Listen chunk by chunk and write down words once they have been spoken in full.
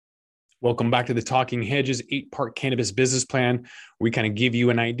Welcome back to the Talking Hedges 8-part cannabis business plan. We kind of give you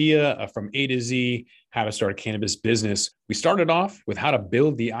an idea from A to Z how to start a cannabis business. We started off with how to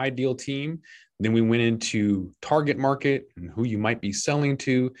build the ideal team. Then we went into target market and who you might be selling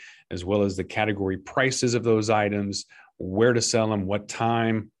to, as well as the category prices of those items, where to sell them, what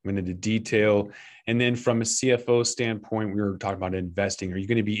time, went into detail. And then from a CFO standpoint, we were talking about investing. Are you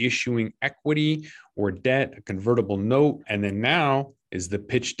going to be issuing equity or debt, a convertible note? And then now is the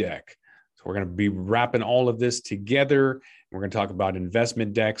pitch deck. So we're going to be wrapping all of this together. We're going to talk about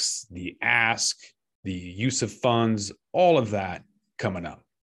investment decks, the ask, the use of funds, all of that coming up.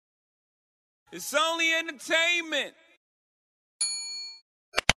 It's only entertainment.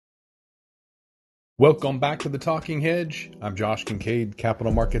 Welcome back to the Talking Hedge. I'm Josh Kincaid,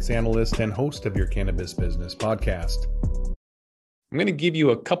 capital markets analyst and host of your Cannabis Business Podcast. I'm going to give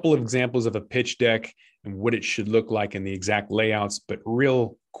you a couple of examples of a pitch deck and what it should look like in the exact layouts, but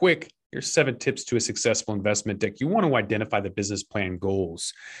real quick, here's 7 tips to a successful investment deck. You want to identify the business plan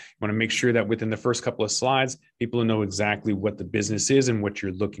goals. You want to make sure that within the first couple of slides, people know exactly what the business is and what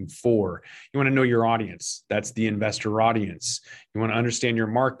you're looking for. You want to know your audience. That's the investor audience. You want to understand your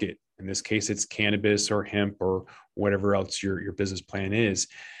market. In this case, it's cannabis or hemp or whatever else your business plan is.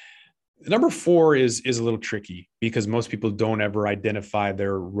 Number 4 is a little tricky because most people don't ever identify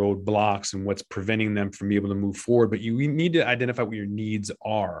their roadblocks and what's preventing them from being able to move forward. But you need to identify what your needs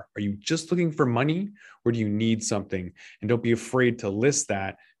are. Are you just looking for money or do you need something? And don't be afraid to list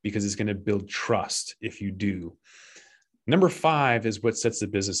that because it's going to build trust if you do. Number 5 is what sets the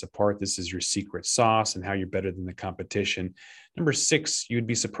business apart. This is your secret sauce and how you're better than the competition. Number 6, you'd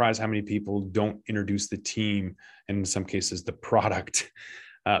be surprised how many people don't introduce the team and in some cases the product.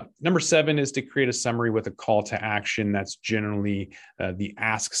 Number 7 is to create a summary with a call to action. That's generally the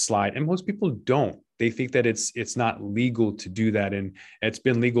ask slide. And most people don't. They think that it's not legal to do that. And it's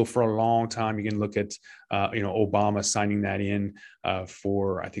been legal for a long time. You can look at, Obama signing that in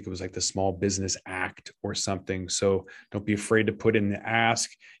for, I think it was like the Small Business Act or something. So don't be afraid to put in the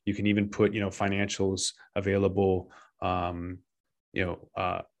ask. You can even put, financials available, upon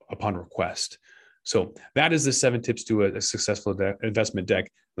request. So that is the 7 tips to a successful investment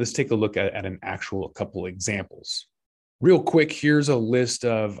deck. Let's take a look at a couple examples. Real quick, here's a list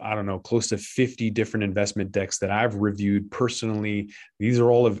of, close to 50 different investment decks that I've reviewed personally. These are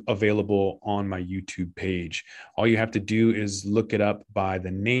all available on my YouTube page. All you have to do is look it up by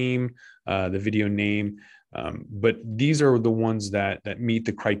the name, the video name. But these are the ones that meet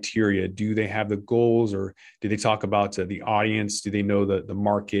the criteria. Do they have the goals or do they talk about the audience? Do they know the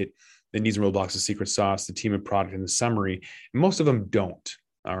market? The needs and roadblocks, the secret sauce, the team and product, and the summary. And most of them don't.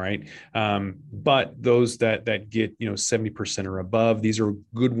 All right. But those that get, 70% or above, these are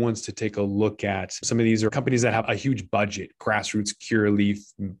good ones to take a look at. Some of these are companies that have a huge budget: Grassroots, Curaleaf,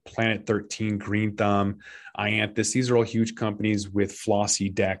 Planet 13, Green Thumb, Ianthus. These are all huge companies with flossy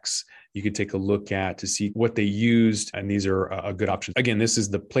decks you could take a look at to see what they used. And these are a good option. Again, this is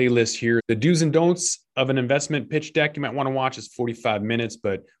the playlist here. The do's and don'ts of an investment pitch deck you might want to watch is 45 minutes,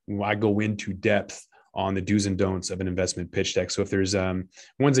 but I go into depth on the do's and don'ts of an investment pitch deck. So if there's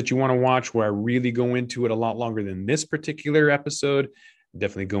ones that you want to watch where I really go into it a lot longer than this particular episode,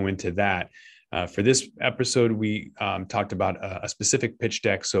 definitely go into that. For this episode, we talked about a specific pitch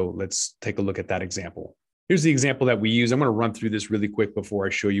deck. So let's take a look at that example. Here's the example that we use. I'm going to run through this really quick before I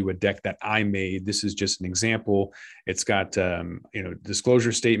show you a deck that I made. This is just an example. It's got,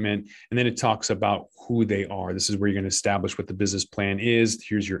 disclosure statement, and then it talks about who they are. This is where you're going to establish what the business plan is.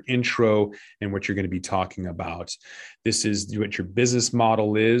 Here's your intro and what you're going to be talking about. This is what your business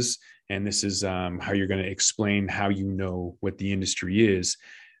model is, and this is how you're going to explain how you know what the industry is.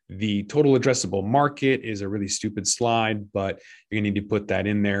 The total addressable market is a really stupid slide, but you're going to need to put that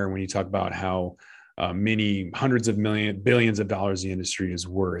in there when you talk about how many hundreds of billions of dollars the industry is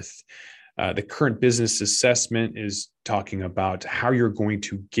worth. The current business assessment is talking about how you're going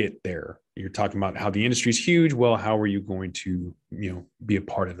to get there. You're talking about how the industry is huge. Well, how are you going to, be a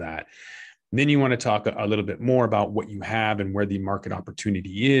part of that? And then you want to talk a little bit more about what you have and where the market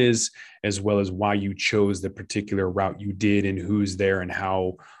opportunity is, as well as why you chose the particular route you did and who's there and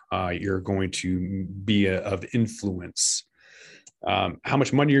how you're going to be of influence. How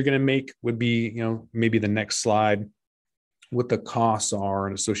much money you're going to make would be, maybe the next slide. What the costs are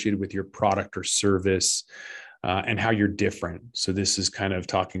and associated with your product or service, and how you're different. So this is kind of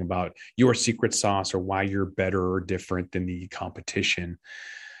talking about your secret sauce or why you're better or different than the competition.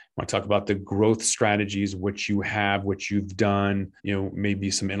 Want to talk about the growth strategies, what you have, what you've done, maybe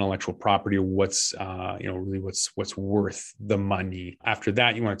some intellectual property, or what's, really what's worth the money. After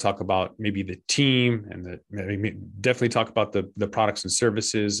that, you want to talk about maybe the team and definitely talk about the products and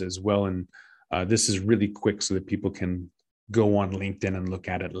services as well. And this is really quick so that people can go on LinkedIn and look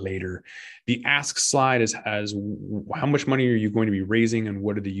at it later. The ask slide is as how much money are you going to be raising and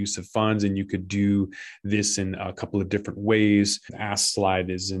what are the use of funds? And you could do this in a couple of different ways. The ask slide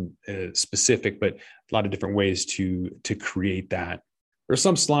isn't specific, but a lot of different ways to create that. There are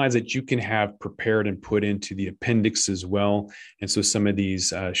some slides that you can have prepared and put into the appendix as well. And so some of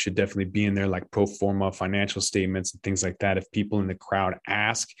these should definitely be in there, like pro forma financial statements and things like that. If people in the crowd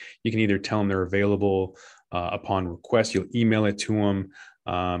ask, you can either tell them they're available upon request, you'll email it to them.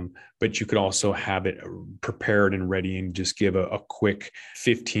 But you could also have it prepared and ready and just give a quick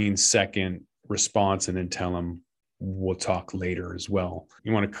 15-second response and then tell them we'll talk later as well.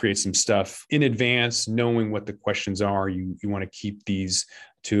 You want to create some stuff in advance, knowing what the questions are. You want to keep these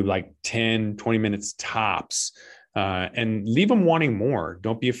to like 10, 20 minutes tops, and leave them wanting more.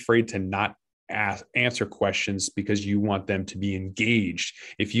 Don't be afraid to not answer questions because you want them to be engaged.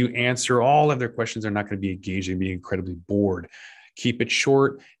 If you answer all of their questions, they're not going to be engaged and be incredibly bored. Keep it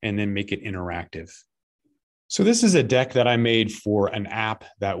short and then make it interactive. So this is a deck that I made for an app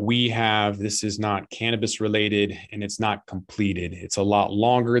that we have. This is not cannabis related and it's not completed. It's a lot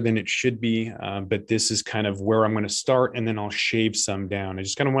longer than it should be, but this is kind of where I'm going to start and then I'll shave some down. I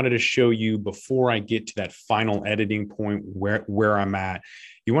just kind of wanted to show you before I get to that final editing point where I'm at.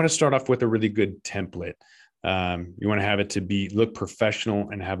 You want to start off with a really good template. You want to have it to look professional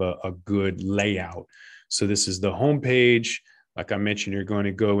and have a good layout. So this is the home page. Like I mentioned, you're going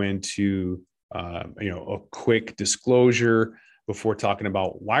to go into a quick disclosure before talking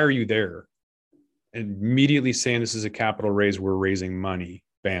about why are you there. Immediately saying this is a capital raise, we're raising money.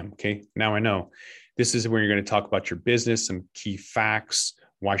 Bam. Okay. Now I know. This is where you're going to talk about your business, some key facts.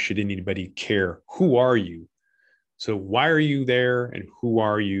 Why should anybody care? Who are you? So why are you there and who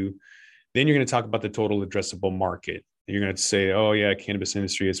are you? Then you're going to talk about the total addressable market. You're going to say, oh yeah, cannabis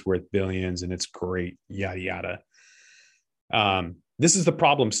industry is worth billions and it's great, yada, yada. This is the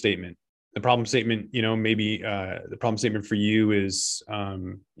problem statement. The problem statement, maybe the problem statement for you is,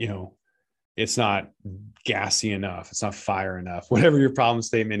 it's not gassy enough. It's not fire enough. Whatever your problem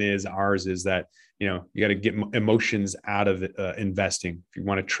statement is, ours is that, you got to get emotions out of investing. If you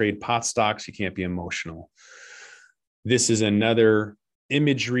want to trade pot stocks, you can't be emotional. This is another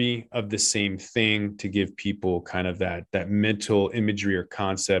imagery of the same thing to give people kind of that mental imagery or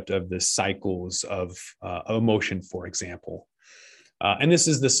concept of the cycles of emotion, for example. And this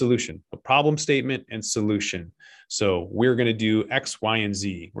is the solution, a problem statement and solution. So we're going to do X, Y, and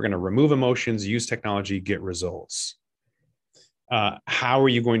Z. We're going to remove emotions, use technology, get results. How are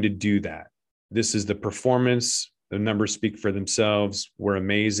you going to do that? This is the performance. The numbers speak for themselves. We're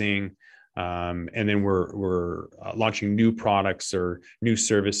amazing. And then we're launching new products or new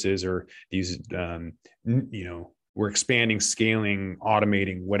services or these, we're expanding, scaling,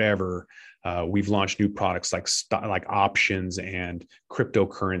 automating, whatever. We've launched new products like options and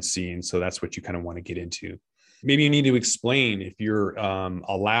cryptocurrency. And so that's what you kind of want to get into. Maybe you need to explain if you're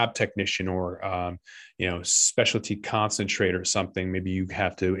a lab technician or, specialty concentrate or something, maybe you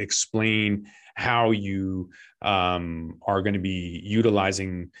have to explain how you are going to be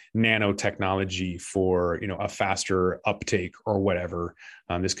utilizing nanotechnology for, a faster uptake or whatever.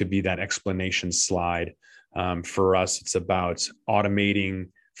 This could be that explanation slide. For us, it's about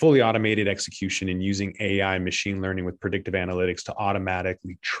fully automated execution and using AI machine learning with predictive analytics to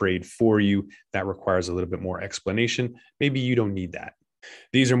automatically trade for you. That requires a little bit more explanation. Maybe you don't need that.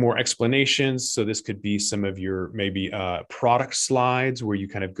 These are more explanations. So this could be some of your maybe product slides where you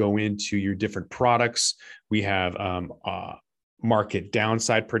kind of go into your different products. We have market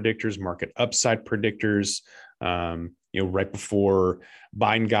downside predictors, market upside predictors. Right before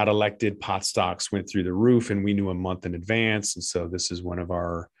Biden got elected, pot stocks went through the roof and we knew a month in advance. And so this is one of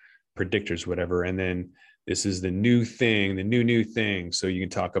our predictors, whatever. And then this is the new thing. So you can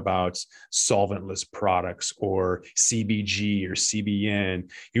talk about solventless products or CBG or CBN.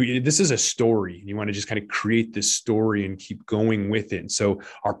 This is a story. You want to just kind of create this story and keep going with it. And so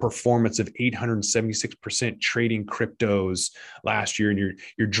our performance of 876% trading cryptos last year, and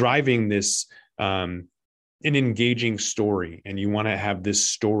you're driving this, an engaging story, and you want to have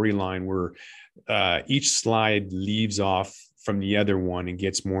this storyline where each slide leaves off from the other one and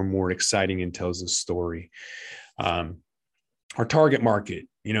gets more and more exciting and tells a story. our target market.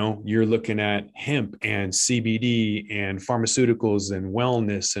 You're looking at hemp and CBD and pharmaceuticals and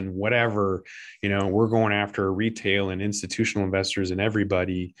wellness and whatever. We're going after retail and institutional investors and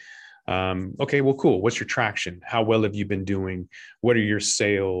everybody. Okay, well, cool. What's your traction? How well have you been doing? What are your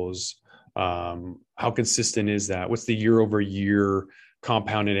sales? How consistent is that? What's the year over year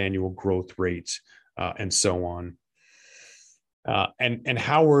compounded annual growth rate, and so on? And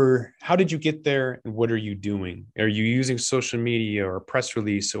how did you get there, and what are you doing? Are you using social media or a press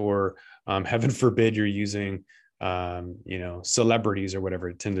release, or heaven forbid you're using celebrities or whatever?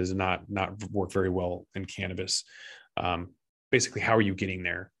 It tends to not work very well in cannabis. Basically, how are you getting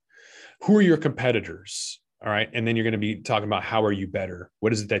there? Who are your competitors? All right. And then you're going to be talking about how are you better?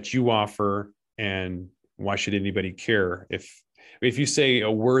 What is it that you offer, and why should anybody care? If you say,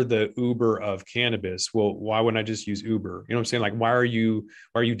 oh, we're the Uber of cannabis, well, why wouldn't I just use Uber? You know what I'm saying? Like, why are you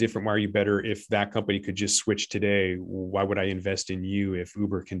different? Why are you better? If that company could just switch today, why would I invest in you if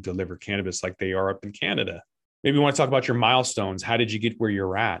Uber can deliver cannabis like they are up in Canada? Maybe you want to talk about your milestones. How did you get where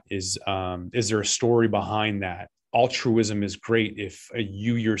you're at? Is there a story behind that? Altruism is great if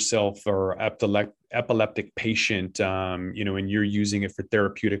you yourself are epileptic patient, and you're using it for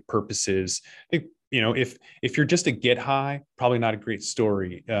therapeutic purposes. I think, if you're just a get high, probably not a great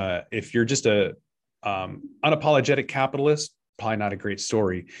story. If you're just a unapologetic capitalist, probably not a great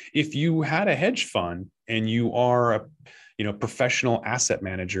story. If you had a hedge fund and you are a professional asset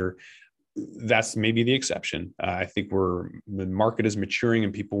manager, that's maybe the exception. I think the market is maturing,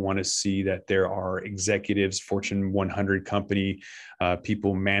 and people want to see that there are executives, Fortune 100 company,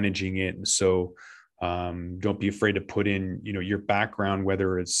 people managing it. And so don't be afraid to put in, your background,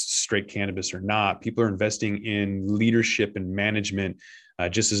 whether it's straight cannabis or not. People are investing in leadership and management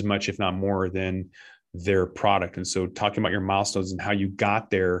just as much, if not more, than their product. And so talking about your milestones and how you got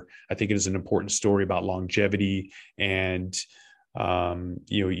there, I think it is an important story about longevity and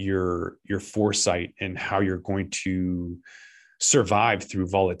your foresight and how you're going to survive through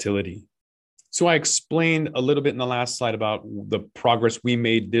volatility. So I explained a little bit in the last slide about the progress we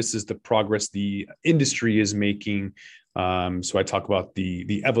made. This is the progress the industry is making. So I talk about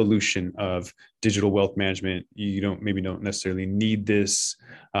the evolution of digital wealth management. You don't necessarily need this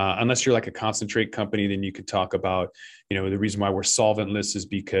unless you're like a concentrate company. Then you could talk about, the reason why we're solventless is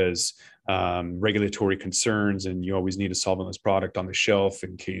because regulatory concerns, and you always need a solventless product on the shelf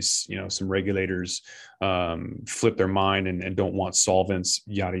in case some regulators flip their mind and don't want solvents,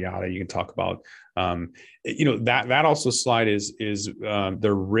 yada yada. You can talk about that also slide is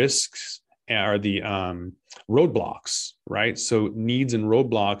the risks are the roadblocks, right? So needs and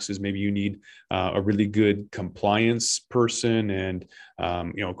roadblocks is maybe you need a really good compliance person and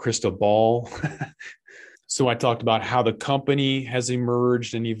crystal ball. So I talked about how the company has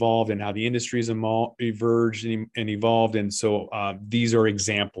emerged and evolved, and how the industry has emerged and evolved. And so these are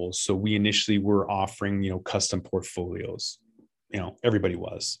examples. So we initially were offering, custom portfolios, everybody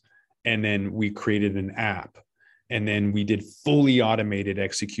was. And then we created an app. And then we did fully automated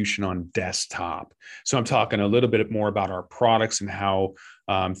execution on desktop. So I'm talking a little bit more about our products and how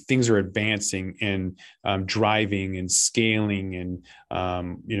things are advancing and driving and scaling. And,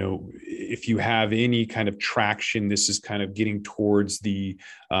 if you have any kind of traction, this is kind of getting towards the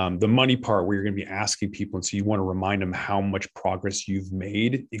money part where you're going to be asking people. And so you want to remind them how much progress you've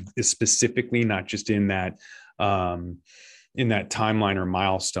made, specifically, not just in that timeline or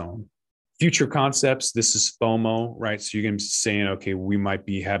milestone. Future concepts, this is FOMO, right? So you're going to be saying, okay, we might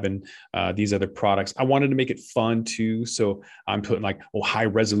be having these other products. I wanted to make it fun too. So I'm putting high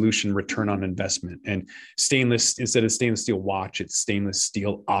resolution return on investment, and stainless, instead of stainless steel watch, it's stainless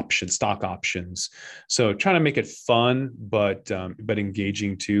steel stock options. So trying to make it fun, but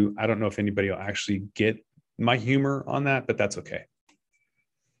engaging too. I don't know if anybody will actually get my humor on that, but that's okay.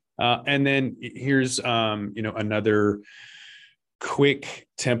 And then here's, another quick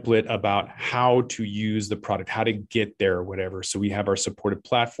template about how to use the product, how to get there or whatever. So we have our supported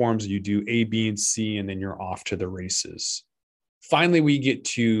platforms. You do A, B, and C, and then you're off to the races. Finally, we get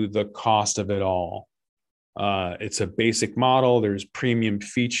to the cost of it all. It's a basic model. There's premium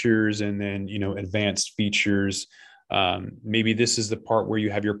features and then, advanced features. Maybe this is the part where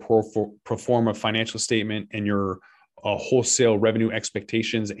you have your pro forma financial statement and your wholesale revenue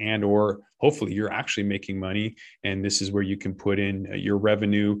expectations, and or hopefully you're actually making money. And this is where you can put in your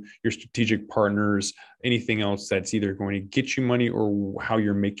revenue, your strategic partners, anything else that's either going to get you money or how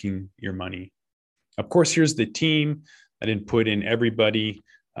you're making your money. Of course, here's the team. I didn't put in everybody,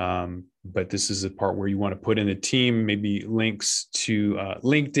 but this is the part where you want to put in the team, maybe links to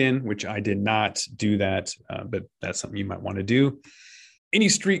LinkedIn, which I did not do that, but that's something you might want to do. Any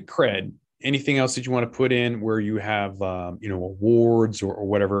street cred. anything else that you want to put in where you have, awards or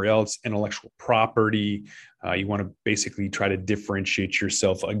whatever else, intellectual property. You want to basically try to differentiate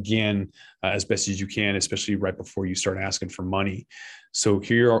yourself again as best as you can, especially right before you start asking for money. So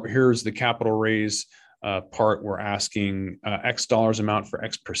here's the capital raise part. We're asking X dollars amount for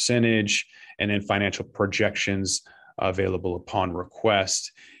X percentage, and then financial projections available upon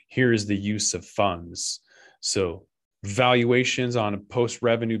request. Here's the use of funds. So valuations on a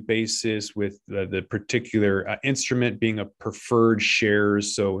post-revenue basis with the particular instrument being a preferred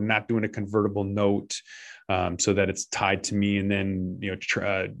shares. So not doing a convertible note so that it's tied to me and then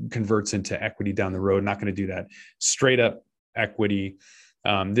converts into equity down the road. Not going to do that. Straight up equity.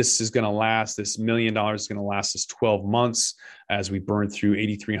 This is going to last, this $1 million is going to last us 12 months as we burn through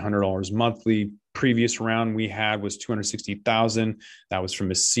 $8,300 monthly. Previous round we had was $260,000. That was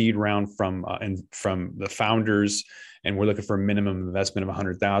from a seed round from the founders. And we're looking for a minimum investment of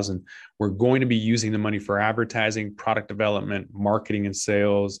 $100,000. We're going to be using the money for advertising, product development, marketing and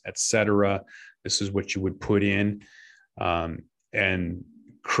sales, etc. This is what you would put in and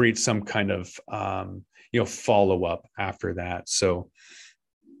create some kind of follow up after that. So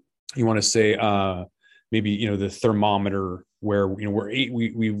you want to say maybe the thermometer where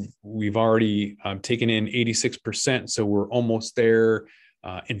we've already taken in 86%, so we're almost there.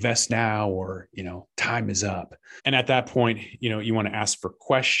 Invest now, or time is up. And at that point, you want to ask for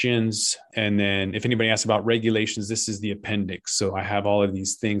questions. And then if anybody asks about regulations, this is the appendix. So I have all of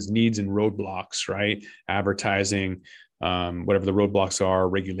these things, needs and roadblocks, right? Advertising, whatever the roadblocks are,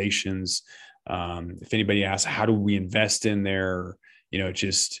 regulations. If anybody asks, how do we invest in there?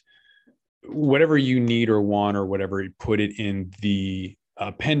 Just whatever you need or want or whatever, you put it in the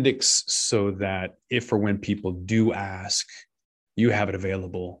appendix so that if or when people do ask, you have it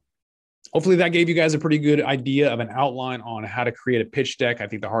available. Hopefully that gave you guys a pretty good idea of an outline on how to create a pitch deck. I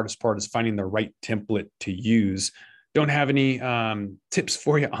think the hardest part is finding the right template to use. Don't have any tips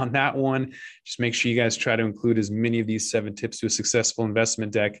for you on that one. Just make sure you guys try to include as many of these 7 tips to a successful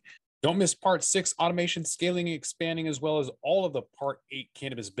investment deck. Don't miss part 6, automation, scaling, and expanding, as well as all of the part 8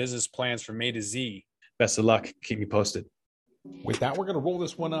 cannabis business plans from A to Z. Best of luck. Keep me posted. With that, we're going to roll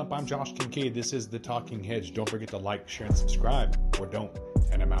this one up. I'm Josh Kincaid. This is The Talking Hedge. Don't forget to like, share, and subscribe, or don't,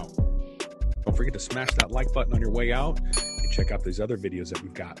 and I'm out. Don't forget to smash that like button on your way out and check out these other videos that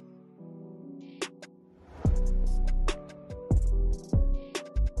we've got.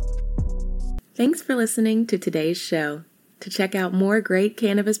 Thanks for listening to today's show. To check out more great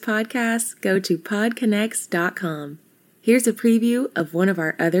cannabis podcasts, go to podconnects.com. Here's a preview of one of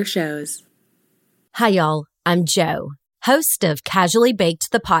our other shows. Hi, y'all. I'm Jo, host of Casually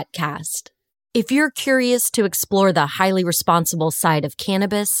Baked, the podcast. If you're curious to explore the highly responsible side of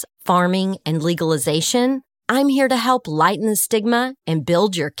cannabis, farming, and legalization, I'm here to help lighten the stigma and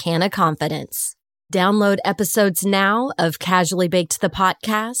build your canna confidence. Download episodes now of Casually Baked, the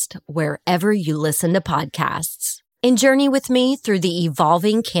podcast, wherever you listen to podcasts. And journey with me through the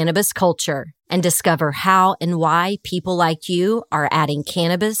evolving cannabis culture and discover how and why people like you are adding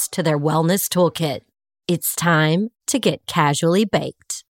cannabis to their wellness toolkit. It's time to get casually baked.